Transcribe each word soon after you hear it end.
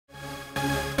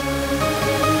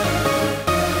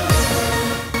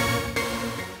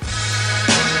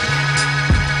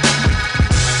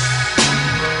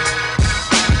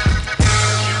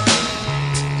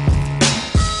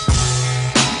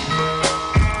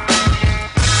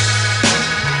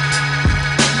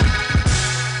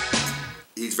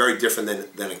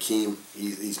different than Akeem.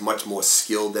 He's much more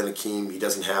skilled than Akeem. He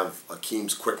doesn't have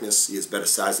Akeem's quickness. He has better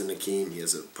size than Akeem. He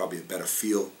has probably a better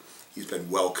feel. He's been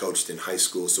well coached in high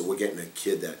school, so we're getting a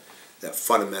kid that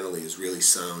fundamentally is really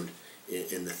sound.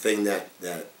 And the thing that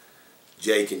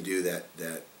Jay can do that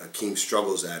Akeem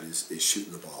struggles at is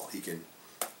shooting the ball. He can,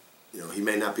 he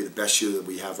may not be the best shooter that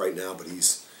we have right now, but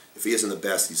if he isn't the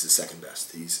best, he's the second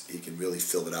best. He can really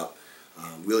fill it up.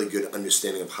 Really good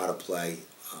understanding of how to play.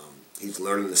 He's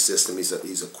learning the system.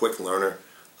 He's a quick learner.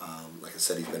 Like I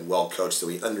said, he's been well coached, so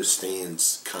he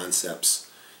understands concepts.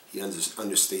 He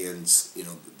understands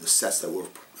the sets that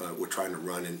we're trying to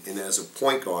run. And as a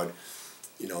point guard,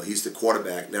 he's the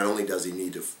quarterback. Not only does he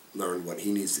need to learn what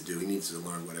he needs to do, he needs to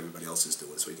learn what everybody else is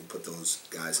doing, so he can put those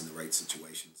guys in the right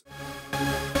situations.